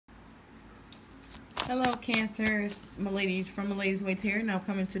Hello, Cancer. It's Maladys from Maladys Way here. Now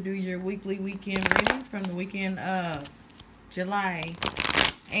coming to do your weekly weekend reading from the weekend of July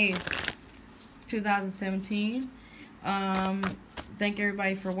 8th, 2017. Thank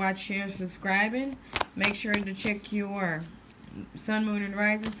everybody for watching, sharing, subscribing. Make sure to check your sun, moon, and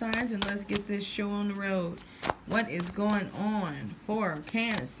rising signs, and let's get this show on the road. What is going on for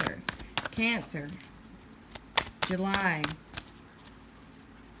Cancer? Cancer, July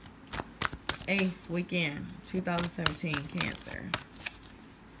 8th weekend, 2017, Cancer.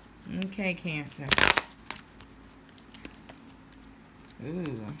 Okay, Cancer.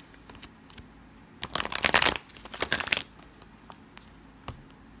 Ooh.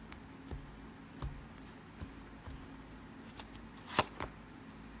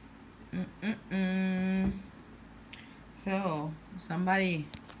 So, somebody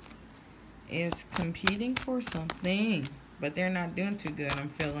is competing for something, but they're not doing too good, I'm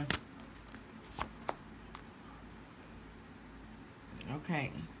feeling.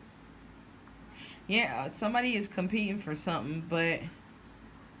 Okay. Yeah, somebody is competing for something, but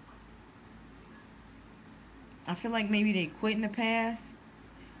I feel like maybe they quit in the past,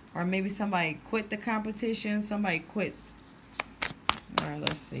 or maybe somebody quit the competition. Somebody quits. All right,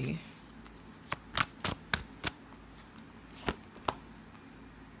 let's see.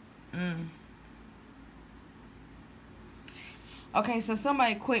 Okay, so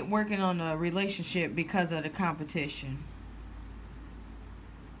somebody quit working on a relationship because of the competition.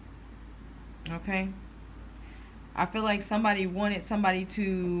 Okay, I feel like somebody wanted somebody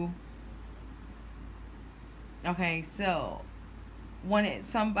to, wanted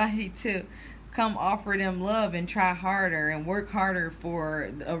somebody to come offer them love and try harder and work harder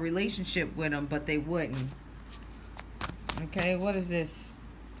for a relationship with them, but they wouldn't. Okay, what is this?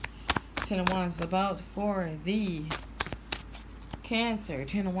 10 of Wands about for the Cancer.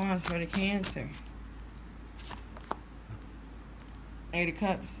 10 of Wands for the Cancer. 8 of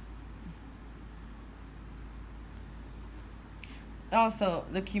Cups. Also,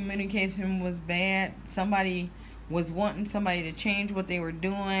 the communication was bad. Somebody was wanting somebody to change what they were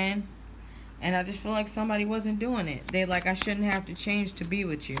doing, and I just feel like somebody wasn't doing it. They like, I shouldn't have to change to be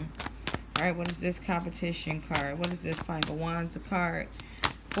with you. Alright, what is this competition card? What is this 5 of Wands card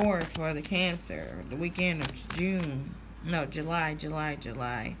for the Cancer? The weekend of June. No, July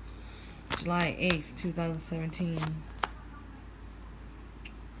 8th, 2017.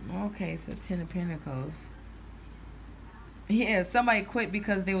 Okay, so 10 of Pentacles. Yeah, somebody quit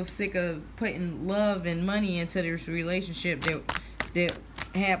because they was sick of putting love and money into this relationship that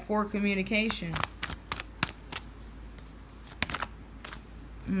had poor communication.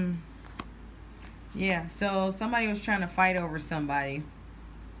 Yeah, so somebody was trying to fight over somebody.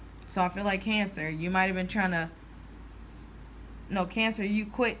 So I feel like Cancer, you might have been trying to... No, Cancer, you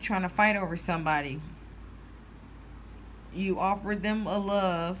quit trying to fight over somebody. You offered them a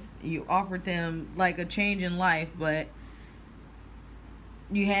love. You offered them like a change in life, but...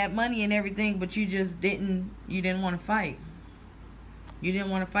 You had money and everything, but you just didn't want to fight. You didn't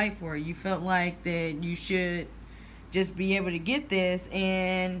want to fight for it. You felt like that you should just be able to get this,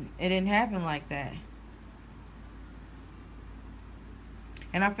 and it didn't happen like that.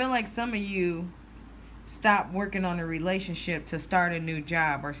 And I feel like some of you stopped working on a relationship to start a new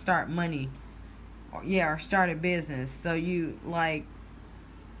job or start money. Or start a business. So you like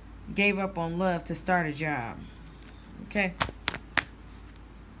gave up on love to start a job. Okay.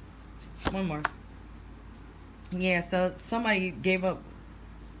 One more. Yeah, so somebody gave up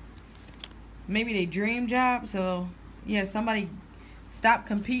maybe their dream job. So, yeah, somebody stopped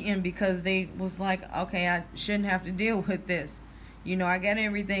competing because they was like, okay, I shouldn't have to deal with this. You know, I got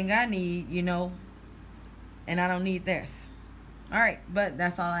everything I need, you know, and I don't need this. Alright, but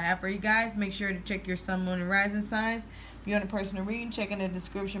that's all I have for you guys. Make sure to check your sun, moon, and rising signs. If you want a personal reading, check in the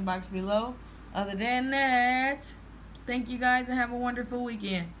description box below. Other than that, thank you guys and have a wonderful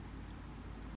weekend.